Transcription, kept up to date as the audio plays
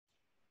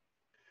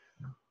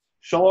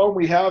Shalom,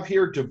 we have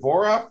here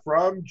Devorah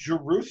from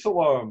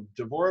Jerusalem.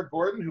 Devorah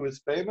Gordon, who is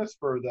famous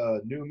for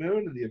the new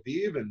moon and the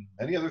Aviv and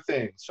many other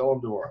things.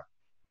 Shalom, Devorah.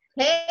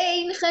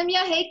 Hey, Nehemia.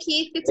 Hey,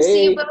 Keith. Good to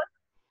see you Hey, both.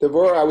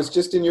 Devorah, I was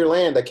just in your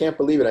land. I can't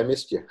believe it. I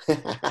missed you.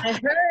 I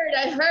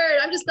heard.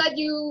 I'm just glad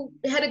you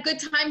had a good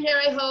time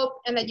here, I hope,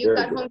 and that you Very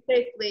got good. home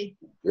safely.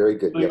 Very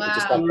good. Yeah, we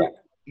just got Wow. back.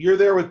 You're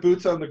there with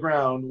boots on the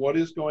ground. What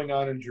is going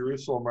on in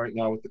Jerusalem right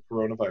now with the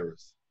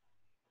coronavirus?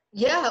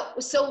 Yeah,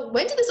 so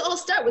when did this all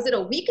start? Was it a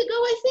week ago,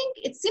 I think?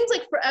 It seems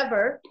like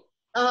forever,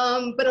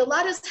 but a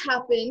lot has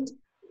happened.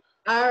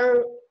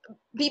 Our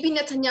Bibi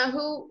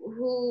Netanyahu,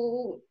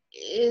 who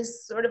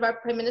is sort of our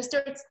prime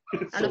minister,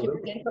 I don't know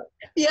if you can,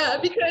 yeah,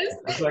 because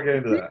Let's not get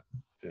into that.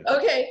 Yeah.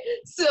 okay,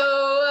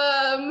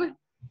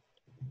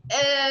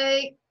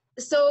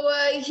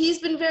 he's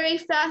been very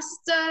fast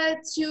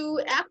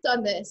to act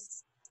on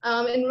this.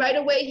 And right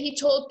away he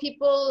told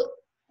people,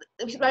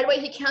 right away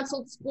he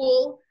canceled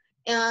school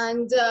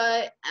and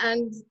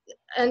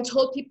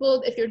told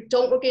people if you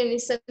don't work in an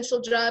essential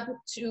job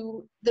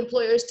to the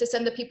employers to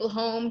send the people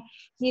home.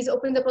 He's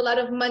opened up a lot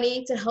of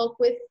money to help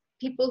with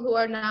people who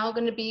are now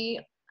going to be,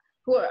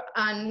 who are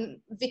on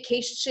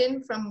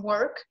vacation from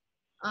work.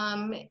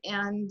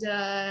 And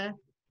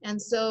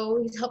so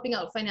he's helping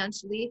out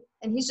financially,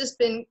 and he's just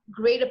been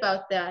great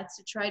about that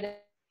to try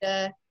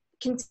to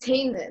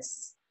contain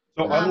this.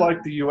 So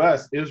unlike the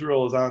U.S.,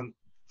 Israel is on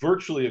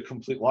virtually a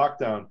complete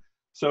lockdown.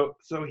 So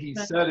he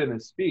said in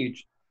his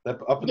speech that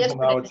up until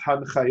now it's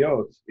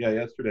hanchayot. Yeah,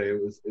 yesterday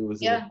it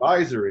was an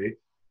advisory.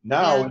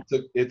 Now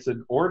it's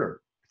an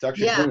order. It's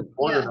actually an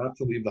order not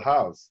to leave the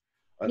house.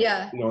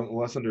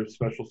 Unless under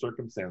special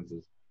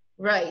circumstances.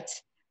 Right.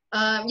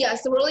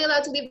 So we're only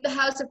allowed to leave the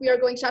house if we are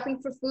going shopping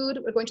for food,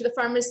 we're going to the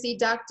pharmacy,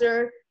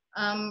 doctor,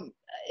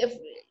 if,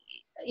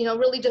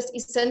 really just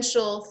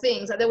essential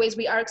things. Otherwise,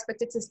 we are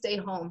expected to stay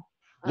home.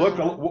 Look,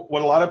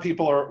 what a lot of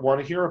people want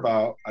to hear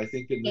about, I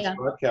think, in this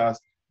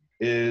broadcast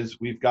is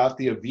we've got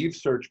the Aviv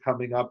search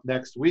coming up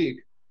next week.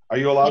 Are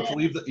you allowed to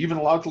leave, even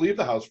allowed to leave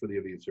the house for the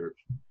Aviv search?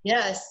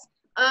 Yes.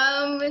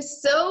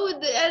 So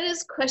that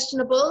is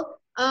questionable.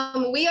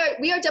 We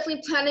are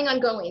definitely planning on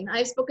going.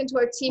 I've spoken to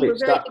our team. Wait,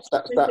 stop.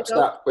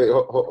 Wait,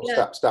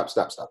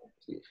 stop.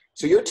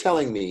 So you're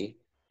telling me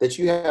that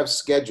you have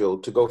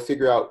scheduled to go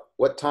figure out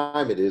what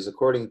time it is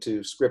according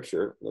to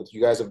scripture.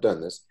 You guys have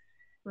done this.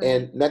 Right.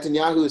 And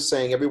Netanyahu is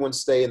saying everyone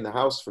stay in the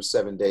house for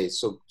 7 days.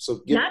 So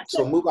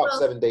move out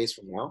 7 days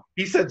from now.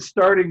 He said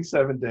starting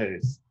 7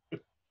 days.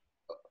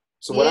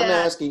 So what I'm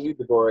asking you,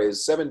 Devorah,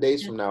 is 7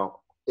 days from now,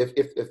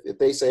 if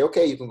they say,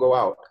 okay, you can go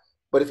out,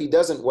 but if he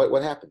doesn't,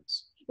 what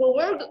happens? Well,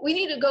 we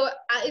need to go,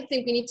 I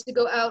think we need to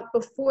go out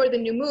before the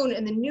new moon,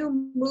 and the new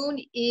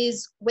moon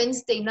is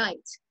Wednesday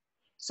night.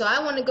 So I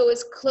want to go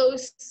as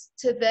close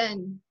to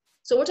then.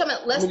 So we're talking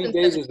about less than 7 days. How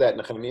many days is that,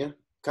 Nehemia?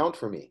 Count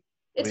for me.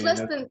 It's less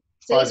than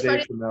 5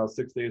 days from now,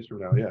 6 days from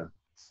now, yeah.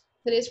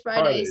 Today's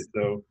Friday.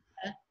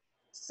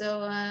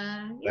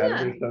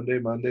 Saturday, Sunday,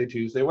 Monday,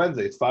 Tuesday,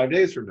 Wednesday. It's 5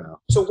 days from now.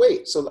 So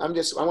wait, I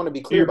want to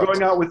be clear. So you're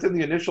going out within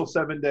the initial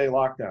 7-day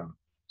lockdown.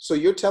 So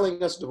you're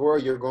telling us,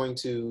 Devorah, you're going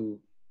to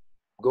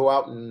go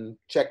out and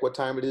check what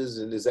time it is,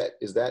 and is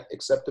that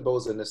acceptable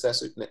as a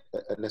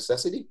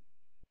necessity?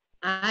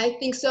 I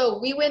think so.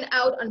 We went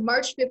out on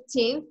March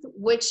 15th,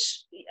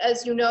 which,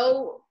 as you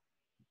know,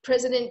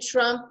 President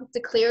Trump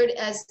declared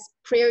as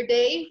prayer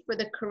day for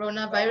the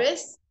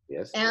coronavirus.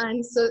 Yes.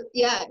 And so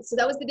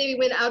that was the day we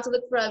went out to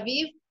look for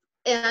Aviv.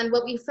 And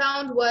what we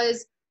found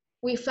was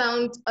we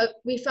found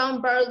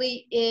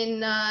barley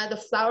in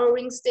the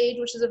flowering stage,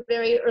 which is a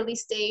very early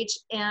stage.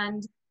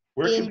 And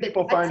where can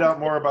people find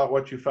out more about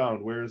what you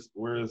found? Where is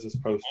this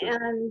posted?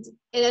 And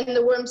in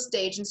the worm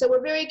stage. And so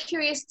we're very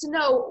curious to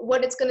know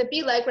what it's going to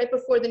be like right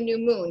before the new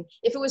moon.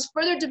 If it was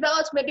further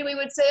developed, maybe we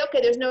would say,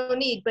 okay, there's no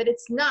need, but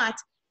it's not.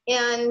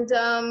 And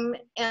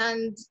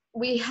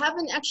we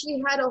haven't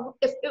actually had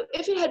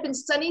if it had been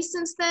sunny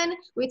since then,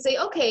 we'd say,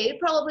 okay, it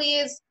probably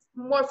is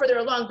more further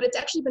along, but it's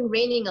actually been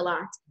raining a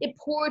lot. It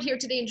poured here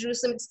today in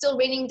Jerusalem. It's still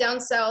raining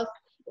down south.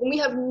 And we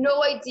have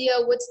no idea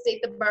what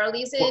state the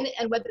barley's in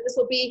and whether this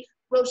will be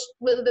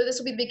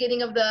the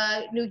beginning of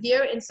the new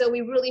year. And so we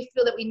really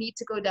feel that we need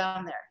to go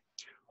down there.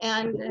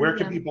 And where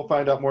can people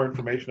find out more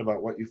information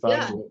about what you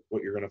found and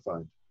what you're going to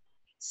find?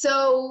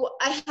 So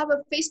I have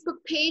a Facebook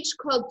page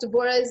called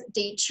Devorah's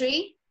Date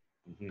Tree,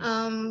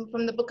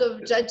 from the book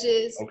of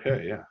Judges.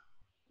 Okay, yeah.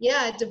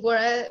 Yeah,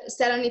 Devorah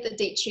sat underneath the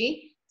date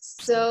tree.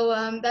 So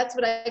that's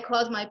what I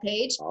called my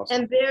page.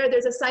 Awesome. And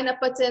there's a sign up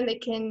button. They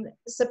can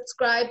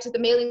subscribe to the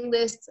mailing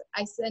list.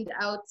 I send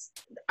out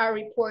our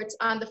reports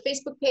on the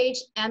Facebook page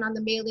and on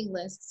the mailing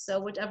list. So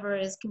whichever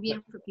is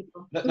convenient for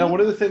people. Now, one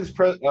of the things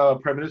Prime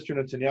Minister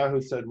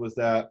Netanyahu said was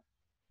that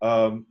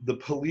the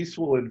police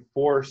will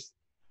enforce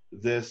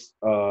this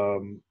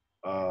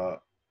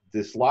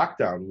this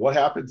lockdown. What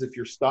happens if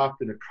you're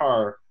stopped in a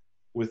car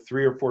with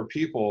 3 or 4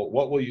 people?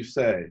 What will you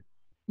say?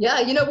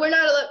 Yeah,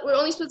 we're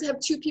only supposed to have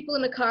 2 people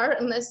in the car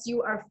unless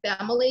you are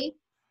family.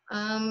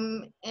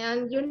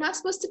 And you're not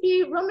supposed to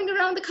be roaming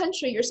around the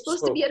country. You're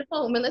supposed to be at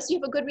home unless you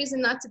have a good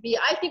reason not to be.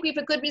 I think we have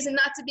a good reason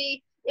not to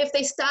be. If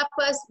they stop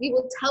us, we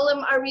will tell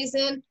them our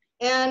reason,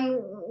 and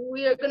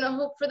we are going to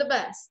hope for the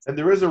best. And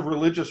there is a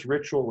religious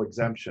ritual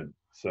exemption,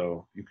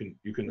 so you can.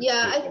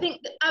 Yeah, I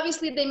think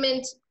obviously they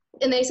meant,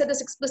 and they said this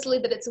explicitly,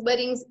 that it's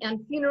weddings and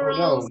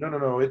funerals.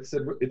 No. It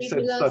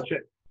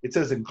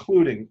says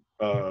including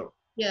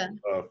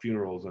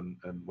funerals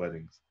and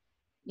weddings.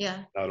 Yeah.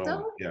 Not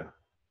only, yeah.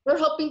 We're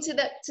hoping to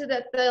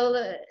that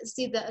they'll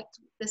see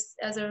this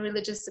as a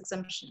religious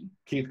exemption.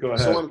 Keith, go ahead.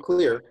 So I'm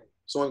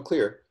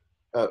clear.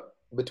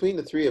 Between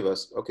the three of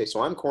us, okay,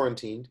 so I'm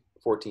quarantined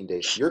 14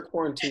 days. You're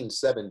quarantined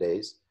 7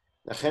 days.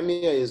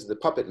 Nehemia is the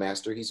puppet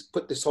master. He's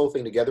put this whole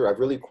thing together. I'm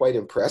really quite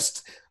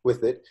impressed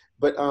with it.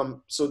 But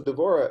so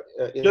Devorah,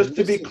 just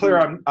to be clear,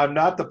 I'm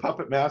not the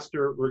puppet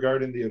master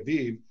regarding the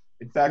Aviv.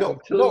 In fact,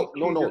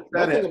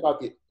 nothing about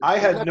the. I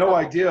had no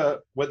idea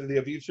whether the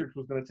Aviv search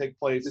was going to take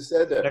place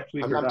next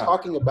week or not. I'm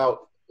talking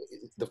about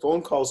the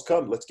phone calls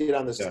come. Let's get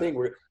on this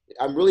thing.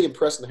 I'm really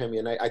impressed, Nehemia,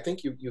 and I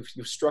think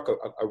you've struck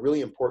a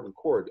really important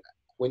chord.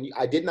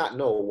 I did not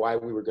know why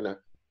we were going to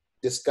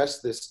discuss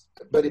this,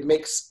 but it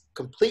makes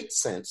complete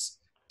sense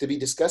to be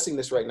discussing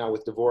this right now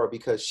with Devorah,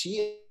 because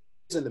she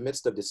is in the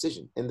midst of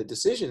decision, and the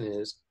decision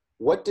is,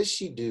 what does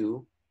she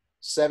do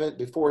 7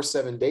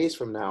 days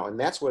from now? And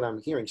that's what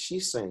I'm hearing.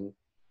 She's saying,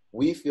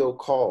 we feel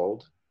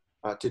called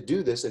to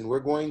do this, and we're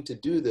going to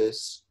do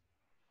this,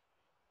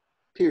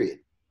 period.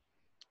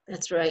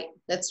 That's right.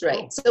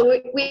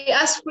 So we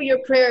ask for your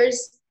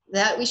prayers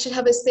that we should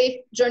have a safe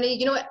journey.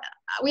 You know what?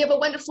 We have a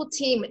wonderful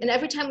team, and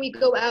every time we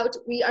go out,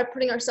 we are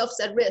putting ourselves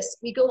at risk.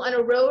 We go on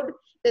a road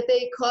that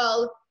they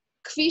call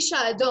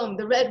Kvisha Adom,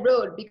 the red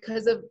road,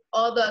 because of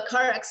all the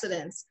car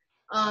accidents.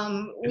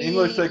 In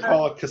English, they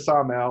call it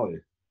Qassam Alley.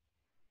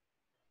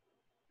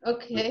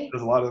 Okay.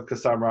 Because a lot of the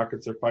Qassam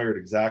rockets are fired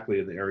exactly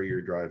in the area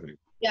you're driving.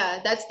 Yeah,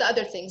 that's the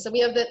other thing. So we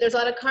have there's a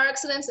lot of car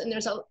accidents, and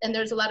there's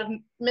a lot of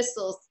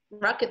missiles,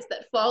 rockets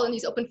that fall in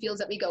these open fields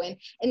that we go in.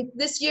 And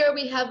this year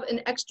we have an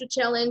extra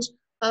challenge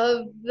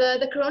of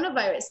the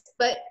coronavirus.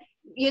 But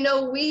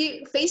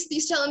we face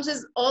these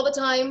challenges all the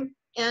time,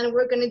 and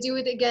we're going to do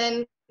it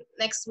again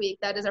next week.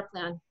 That is our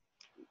plan.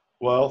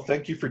 Well,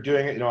 thank you for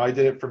doing it. I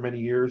did it for many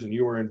years, and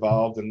you were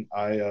involved, and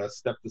I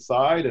stepped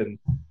aside, and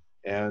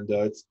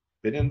it's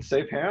been in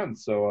safe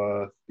hands.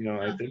 So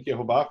I thank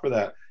Yehovah for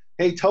that.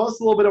 Hey, tell us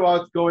a little bit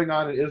about what's going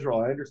on in Israel.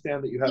 I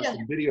understand that you have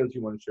some videos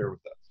you want to share with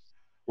us.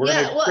 We're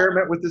going to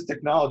experiment with this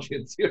technology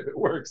and see if it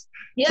works.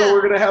 Yeah. So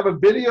we're going to have a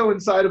video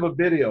inside of a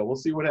video. We'll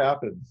see what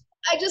happens.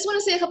 I just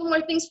want to say a couple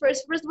more things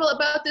first. First of all,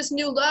 about this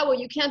new law where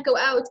you can't go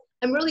out.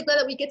 I'm really glad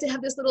that we get to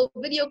have this little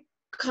video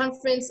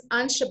conference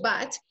on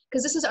Shabbat,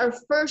 because this is our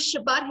first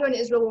Shabbat here in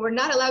Israel where we're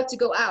not allowed to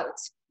go out.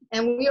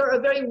 And we are a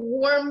very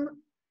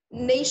warm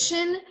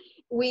nation.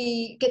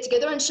 We get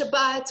together on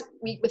Shabbat,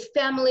 with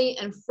family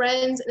and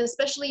friends, and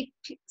especially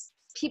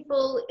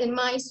people in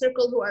my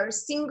circle who are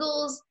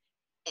singles,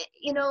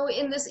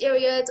 in this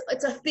area.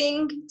 It's a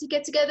thing to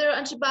get together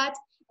on Shabbat.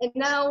 And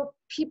now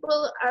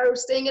people are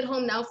staying at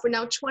home now for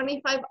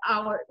 25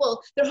 hours.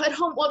 Well, they're at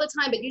home all the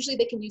time, but usually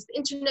they can use the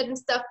internet and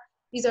stuff.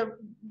 These are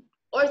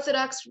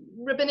Orthodox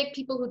rabbinic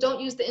people who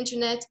don't use the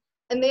internet,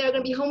 and they are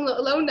going to be home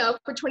alone now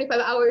for 25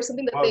 hours,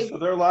 something that so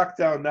they're locked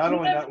down, not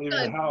only not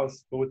leaving the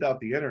house, but without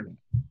the internet.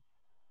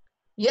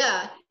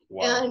 Yeah.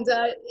 Wow. And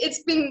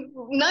it's been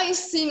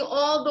nice seeing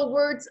all the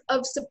words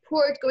of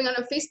support going on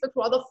Facebook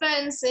for all the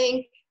friends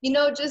saying,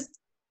 just,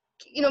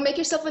 make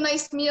yourself a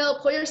nice meal,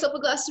 pour yourself a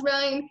glass of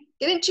wine,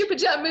 get into your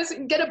pajamas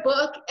and get a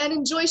book and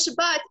enjoy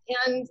Shabbat.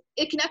 And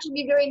it can actually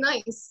be very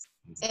nice.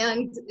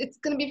 And it's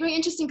going to be very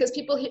interesting because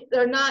people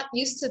are not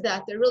used to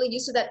that. They're really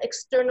used to that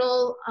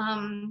external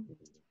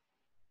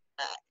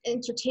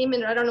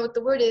entertainment, or I don't know what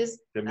the word is.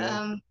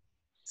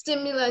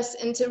 Stimulus,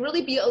 and to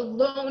really be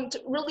alone,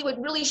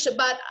 what really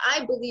Shabbat,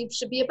 I believe,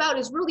 should be about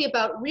is really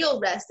about real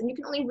rest. And you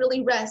can only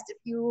really rest if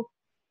you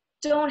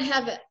don't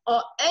have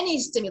any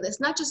stimulus,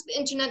 not just the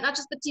internet, not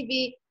just the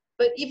TV,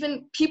 but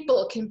even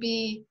people can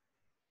be.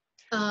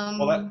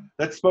 Well,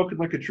 that's spoken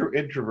like a true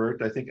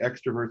introvert. I think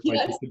extroverts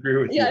might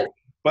disagree with you.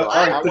 But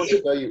I want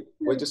to tell you,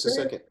 wait just a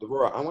second,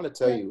 Devorah, I want to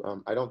tell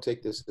you, I don't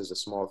take this as a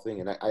small thing,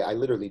 and I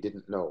literally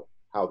didn't know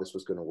how this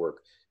was going to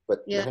work.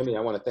 But Nehemia,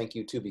 I want to thank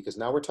you too, because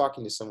now we're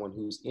talking to someone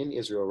who's in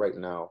Israel right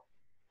now,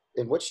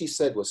 and what she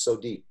said was so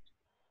deep.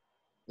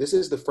 This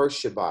is the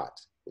first Shabbat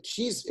that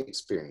she's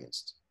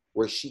experienced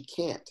where she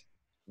can't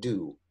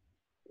do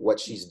what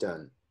she's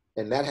done,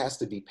 and that has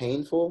to be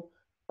painful.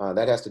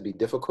 That has to be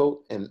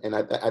difficult, and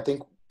I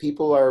think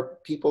people are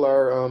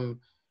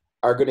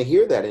going to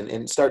hear that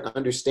and start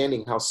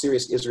understanding how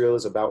serious Israel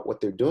is about what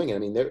they're doing. I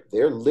mean,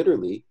 they're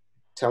literally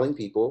telling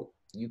people,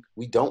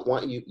 we don't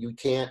want you. You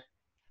can't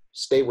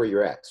stay where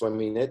you're at. So I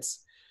mean,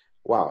 it's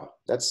wow.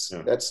 That's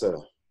and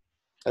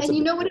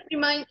what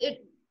it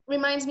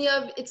reminds me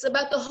of? It's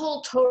about the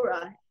whole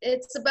Torah.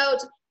 It's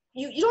about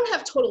you don't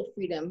have total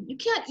freedom. You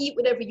can't eat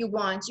whatever you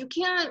want. You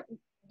can't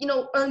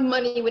earn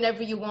money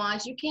whenever you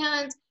want. You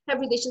can't have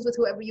relations with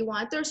whoever you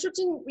want. There are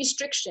certain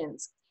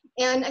restrictions.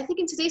 And I think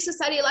in today's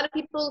society, a lot of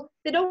people,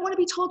 they don't want to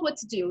be told what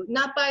to do,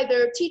 not by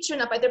their teacher,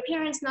 not by their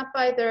parents, not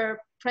by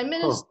their prime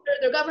minister,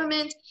 their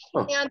government.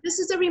 And this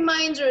is a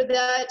reminder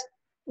that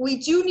we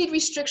do need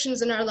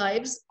restrictions in our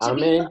lives to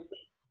be healthy,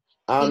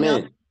 Amen.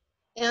 you know?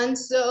 And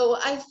so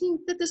I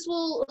think that this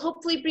will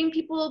hopefully bring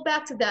people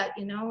back to that,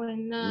 you know,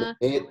 and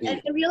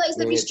realize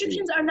that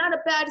restrictions are not a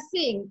bad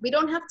thing. We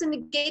don't have to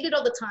negate it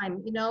all the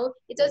time, you know.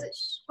 It doesn't.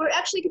 We're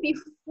actually could be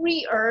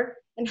freer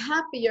and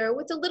happier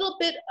with a little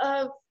bit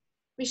of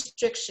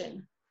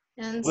restriction.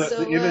 And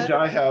so the image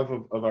I have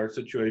of our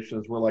situation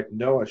is we're like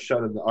Noah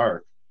shut in the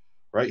ark,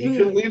 right? He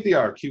couldn't leave the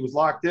ark; he was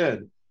locked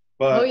in.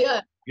 But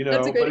you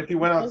know, but if he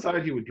went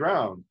outside, he would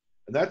drown.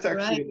 And that's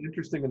actually an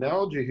interesting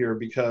analogy here,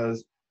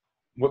 because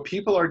what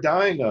people are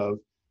dying of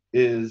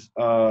is,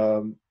 you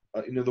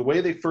know, the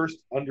way they first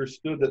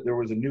understood that there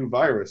was a new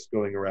virus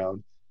going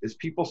around is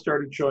people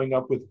started showing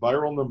up with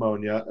viral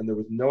pneumonia, and there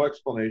was no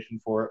explanation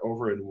for it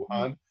over in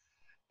Wuhan.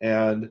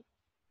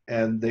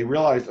 And they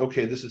realized,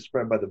 okay, this is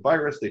spread by the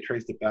virus. They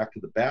traced it back to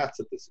the bats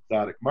at this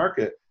exotic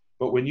market.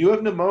 But when you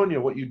have pneumonia,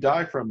 what you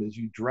die from is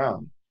you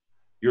drown.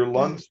 Your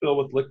lungs fill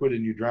with liquid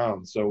and you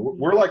drown. So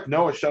we're like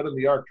Noah shut in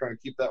the ark trying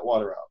to keep that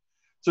water out.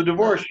 So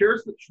Devorah,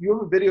 you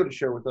have a video to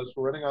share with us.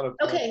 We're running out of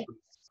time. Okay.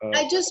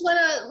 I just want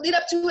to lead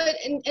up to it,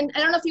 and I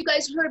don't know if you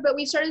guys heard, but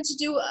we started to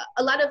do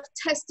a lot of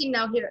testing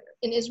now here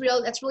in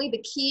Israel. That's really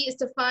the key, is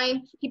to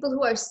find people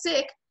who are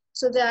sick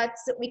so that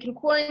we can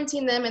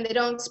quarantine them and they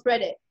don't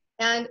spread it.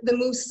 And the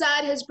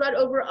Mossad has brought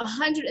over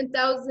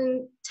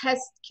 100,000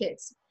 test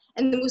kits.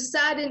 And the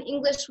Mossad in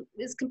English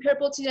is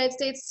comparable to the United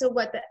States. So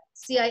what, the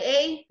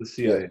CIA? The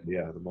CIA,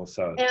 yeah, the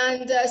Mossad.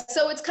 And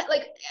so it's kind of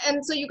like,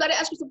 and so you got to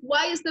ask yourself,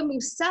 why is the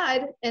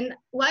Mossad and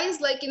why is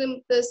like, you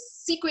know, the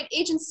secret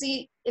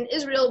agency in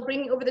Israel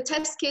bringing over the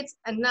test kits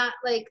and not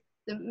like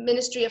the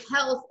Ministry of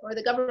Health or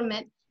the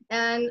government?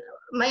 And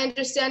my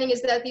understanding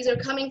is that these are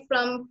coming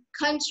from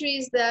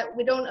countries that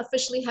we don't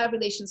officially have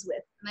relations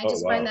with. And I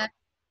just find that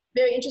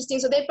very interesting.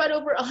 So they brought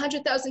over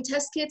 100,000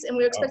 test kits, and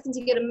we're expecting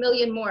to get 1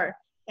 million more.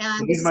 And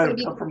so these might have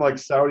come from like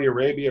Saudi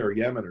Arabia or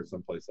Yemen or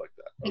someplace like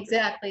that. Okay.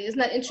 Exactly. Isn't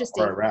that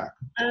interesting? Or Iraq.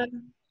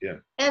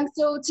 And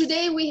so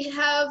today we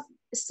have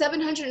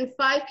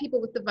 705 people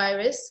with the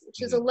virus,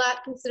 which is a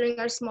lot considering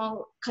our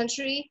small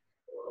country.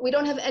 We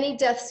don't have any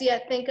deaths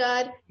yet, thank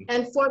God.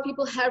 And 4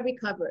 people have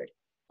recovered.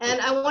 And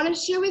I want to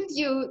share with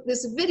you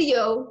this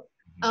video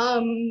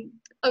of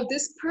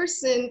this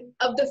person,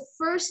 of the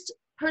first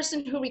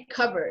person who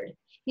recovered.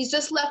 He's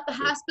just left the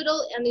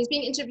hospital and he's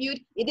being interviewed.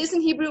 It is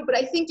in Hebrew, but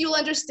I think you'll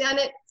understand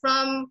it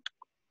from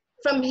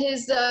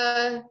his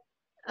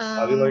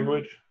body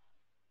language.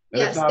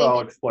 And if not,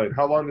 I'll explain.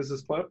 How long is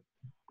this clip?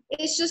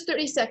 It's just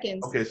 30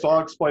 seconds. Okay, so I'll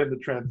explain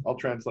I'll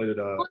translate it.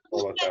 I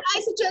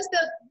suggest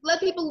that let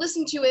people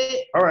listen to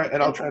it. All right,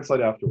 and I'll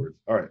translate afterwards.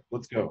 All right,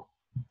 let's go.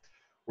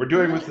 We're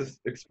doing with this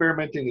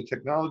experimenting the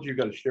technology. You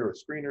got to share a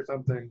screen or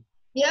something.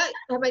 Yeah,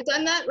 have I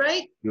done that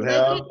right? You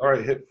have. All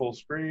right, hit full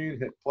screen,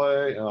 hit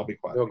play, and I'll be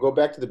quiet. No, go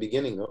back to the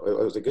beginning.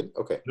 Was it good?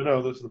 Okay.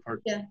 No, this is the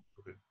part. Yeah.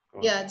 Okay,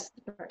 yeah, it's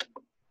the part.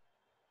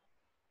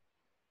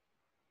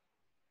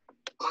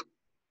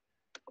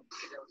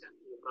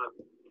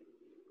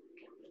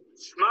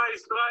 Shema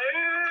Yisrael,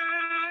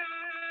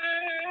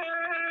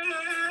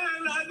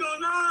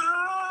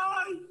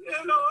 Adonai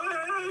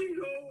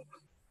Eloheinu,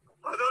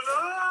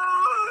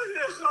 Adonai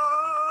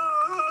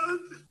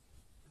Echad.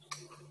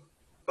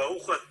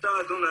 ברוך אתה,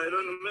 אדוני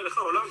אלוהינו מלך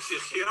העולם,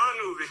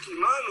 שהחיינו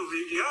וקימנו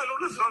והגיענו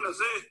לזמן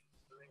הזה.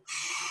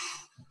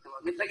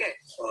 מתנגד.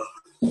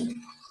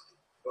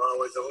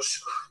 וואו, איזה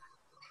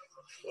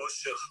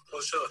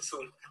אושר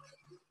עצום.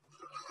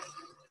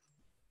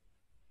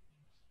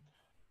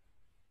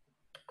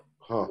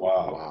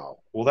 Wow.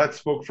 Well, that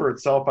spoke for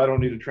itself. I don't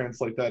need to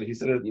translate that. He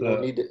said it. You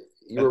don't need to.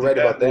 You were right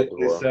about that.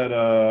 He said,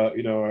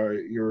 you know,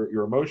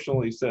 you're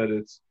emotional. He said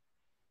it's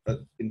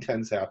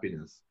intense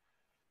happiness.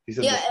 He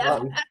said,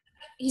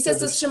 he says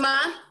the Shema,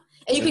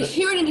 and you could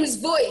hear it in his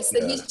voice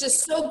that he's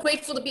just so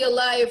grateful to be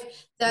alive.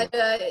 That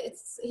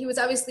he was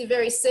obviously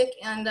very sick,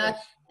 and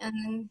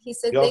he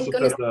said, "Thank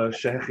goodness." He also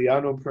said the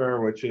Shechianu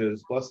prayer, which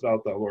is "Blessed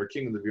art thou, Lord,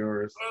 King of the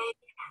universe,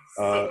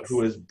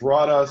 who has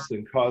brought us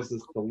and caused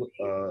us to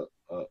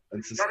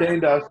and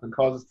sustained us and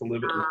caused us to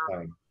live at this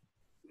time."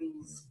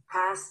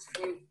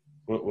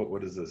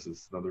 What is this? Is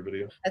this another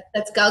video?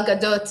 That's Gal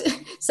Gadot.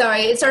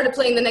 Sorry, it started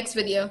playing the next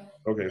video.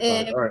 Okay,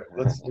 fine. All right,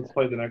 let's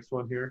play the next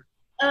one here.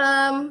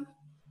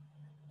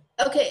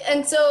 Okay,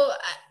 and so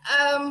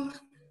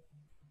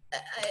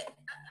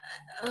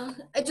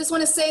I just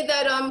want to say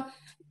that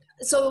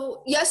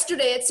so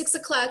yesterday at 6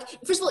 o'clock,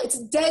 first of all, it's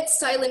dead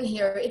silent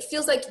here. It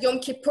feels like Yom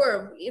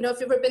Kippur. You know, if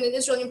you've ever been in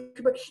Israel, Yom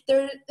Kippur,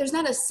 there's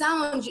not a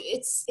sound.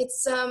 It's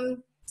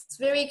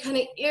very kind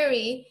of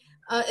eerie.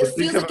 It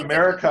feels like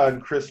America on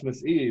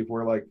Christmas Eve,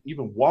 where like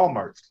even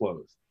Walmart's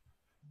closed,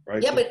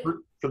 right? Yeah, but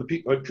for the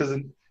people, because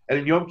in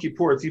Yom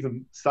Kippur, it's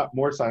even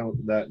more silent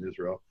than that in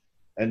Israel.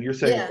 And you're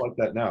saying it's like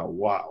that now.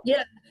 Wow.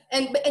 Yeah.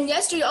 And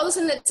yesterday, all of a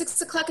sudden at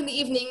 6 o'clock in the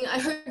evening, I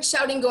heard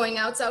shouting going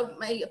outside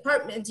my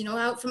apartment, you know,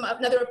 out from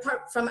another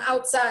from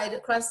outside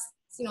across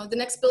the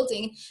next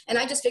building. And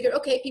I just figured,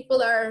 okay,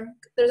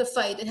 there's a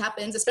fight. It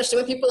happens, especially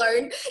when people are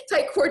in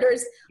tight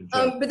quarters.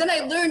 But then I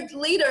learned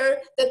later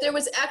that there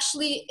was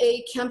actually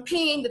a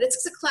campaign that at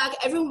 6 o'clock,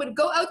 everyone would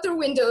go out their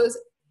windows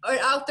or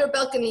out their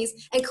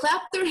balconies and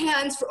clap their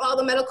hands for all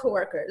the medical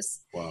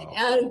workers. Wow.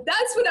 And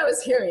that's what I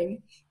was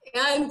hearing.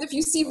 And if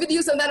you see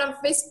videos of that on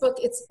Facebook,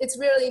 it's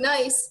really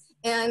nice.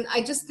 And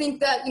I just think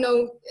that,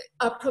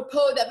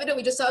 apropos that video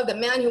we just saw of the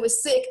man who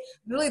was sick,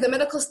 really the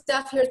medical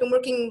staff here has been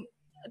working,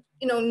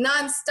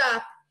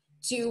 nonstop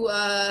to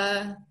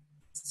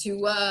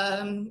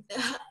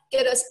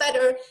get us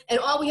better. And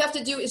all we have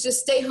to do is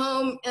just stay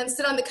home and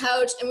sit on the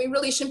couch. And we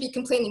really shouldn't be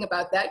complaining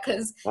about that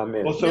because.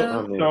 Well, so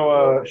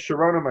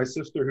Sharona, my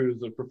sister,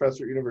 who's a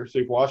professor at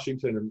University of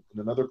Washington, in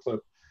another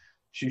clip,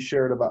 she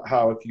shared about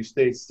how if you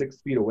stay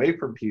 6 feet away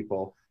from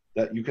people,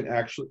 that you can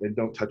actually, and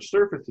don't touch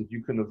surfaces,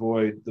 you can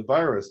avoid the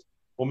virus.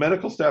 Well,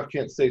 medical staff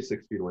can't stay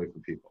 6 feet away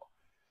from people.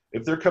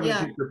 If they're coming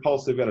to take your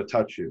pulse, they've got to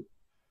touch you.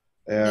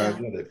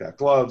 And they've got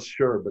gloves,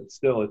 sure, but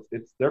still,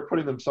 they're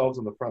putting themselves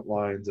on the front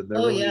lines, and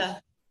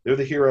they're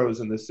the heroes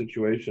in this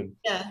situation.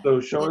 Yeah.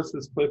 So show us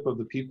this clip of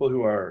the people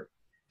who are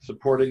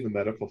supporting the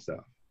medical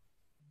staff.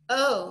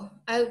 Oh,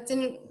 I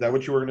didn't. Is that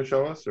what you were going to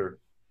show us, or?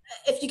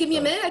 If you give me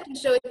a minute, I can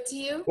show it to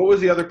you. What was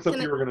the other clip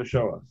you were going to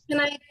show us?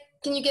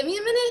 Can you give me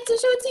a minute to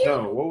show it to you?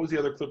 No, what was the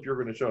other clip you were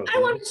going to show us? I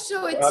want to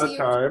show it to you. Out of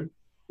time.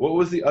 What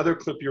was the other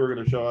clip you were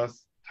going to show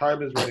us?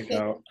 Time is running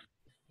out.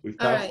 We've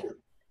passed it.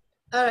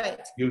 All right.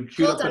 You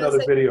queued up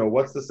another video.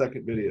 What's the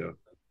second video?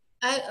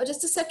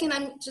 Just a second.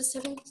 I'm just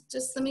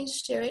let me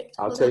share it.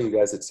 I'll tell you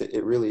guys,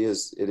 it really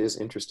is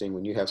interesting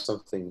when you have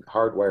something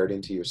hardwired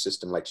into your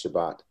system like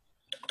Shabbat.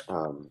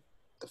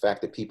 The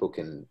fact that people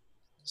can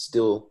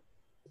still.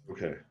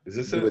 Okay. Is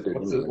this it?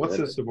 What's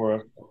this,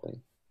 Devorah?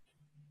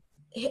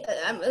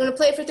 I'm going to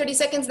play it for 30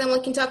 seconds, then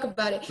we can talk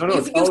about it.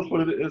 No, tell us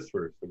what it is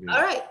first.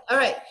 All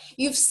right.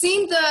 You've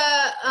seen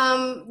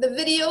the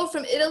video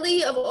from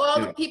Italy of all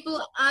the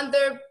people on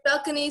their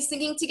balconies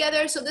singing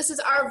together. So this is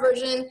our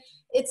version.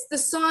 It's the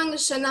song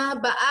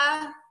Shana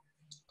Ba'a,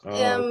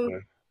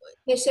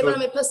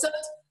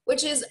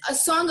 which is a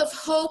song of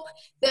hope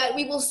that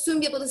we will soon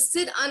be able to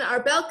sit on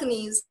our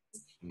balconies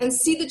and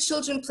see the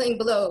children playing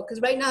below, because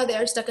right now they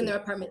are stuck in their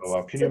apartments. Oh,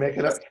 wow. Can you make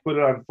it up? Put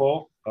it on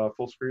full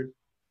screen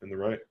in the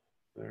right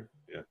there.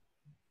 Yeah.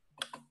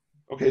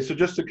 Okay, so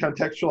just to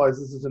contextualize,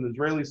 this is an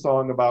Israeli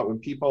song about when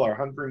people are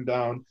hunkering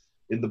down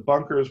in the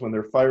bunkers when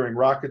they're firing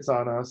rockets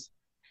on us,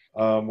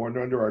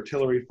 or under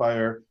artillery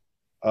fire,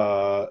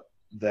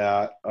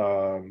 that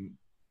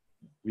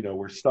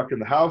we're stuck in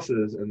the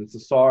houses, and it's a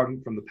song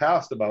from the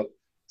past about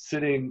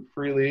sitting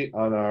freely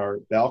on our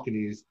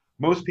balconies.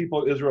 Most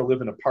people in Israel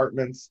live in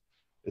apartments.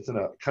 It's in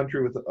a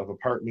country of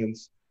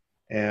apartments,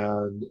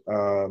 and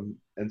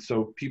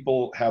so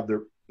people have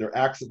their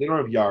access. They don't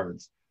have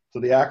yards, so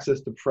the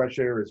access to fresh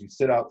air is you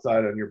sit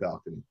outside on your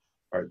balcony.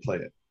 All right, play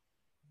it.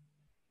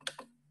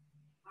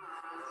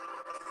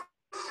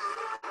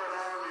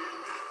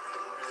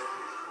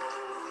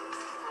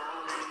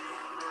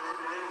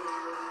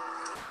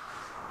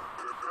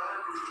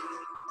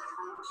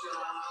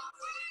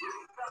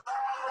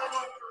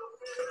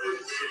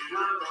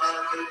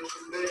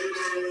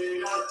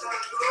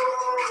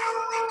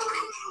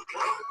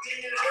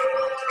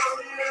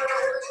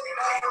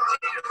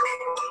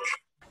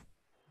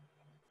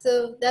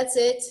 So that's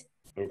it.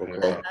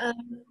 Okay.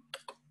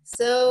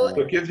 So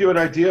it gives you an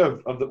idea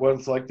of what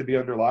it's like to be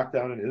under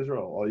lockdown in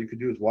Israel. All you can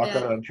do is walk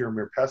out onto your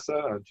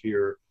mirpesa, onto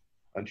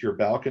your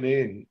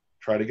balcony, and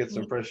try to get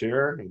some fresh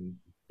air. And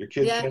your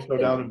kids can't go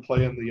down and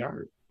play in the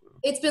yard.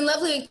 It's been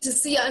lovely to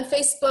see on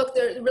Facebook.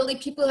 There really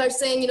people are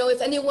saying,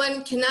 if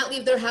anyone cannot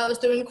leave their house,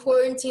 they're in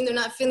quarantine, they're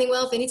not feeling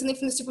well, if they need something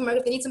from the supermarket,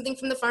 if they need something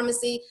from the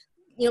pharmacy,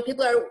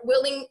 people are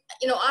willing,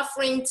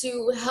 offering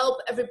to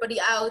help everybody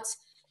out.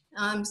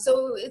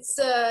 So it's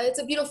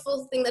a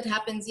beautiful thing that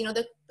happens.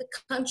 The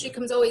country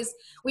comes always.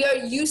 We are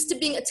used to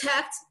being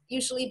attacked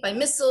usually by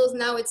missiles.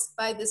 Now it's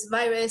by this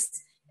virus.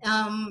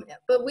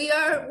 But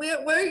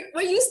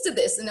we're used to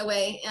this in a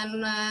way,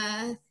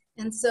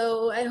 and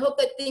so I hope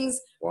that things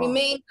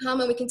remain calm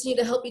and we continue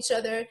to help each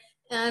other.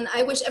 And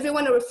I wish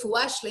everyone a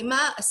refuah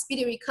shlema, a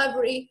speedy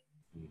recovery,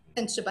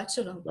 and Shabbat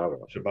Shalom.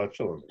 Shabbat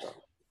Shalom.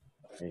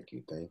 Thank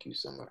you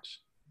so much.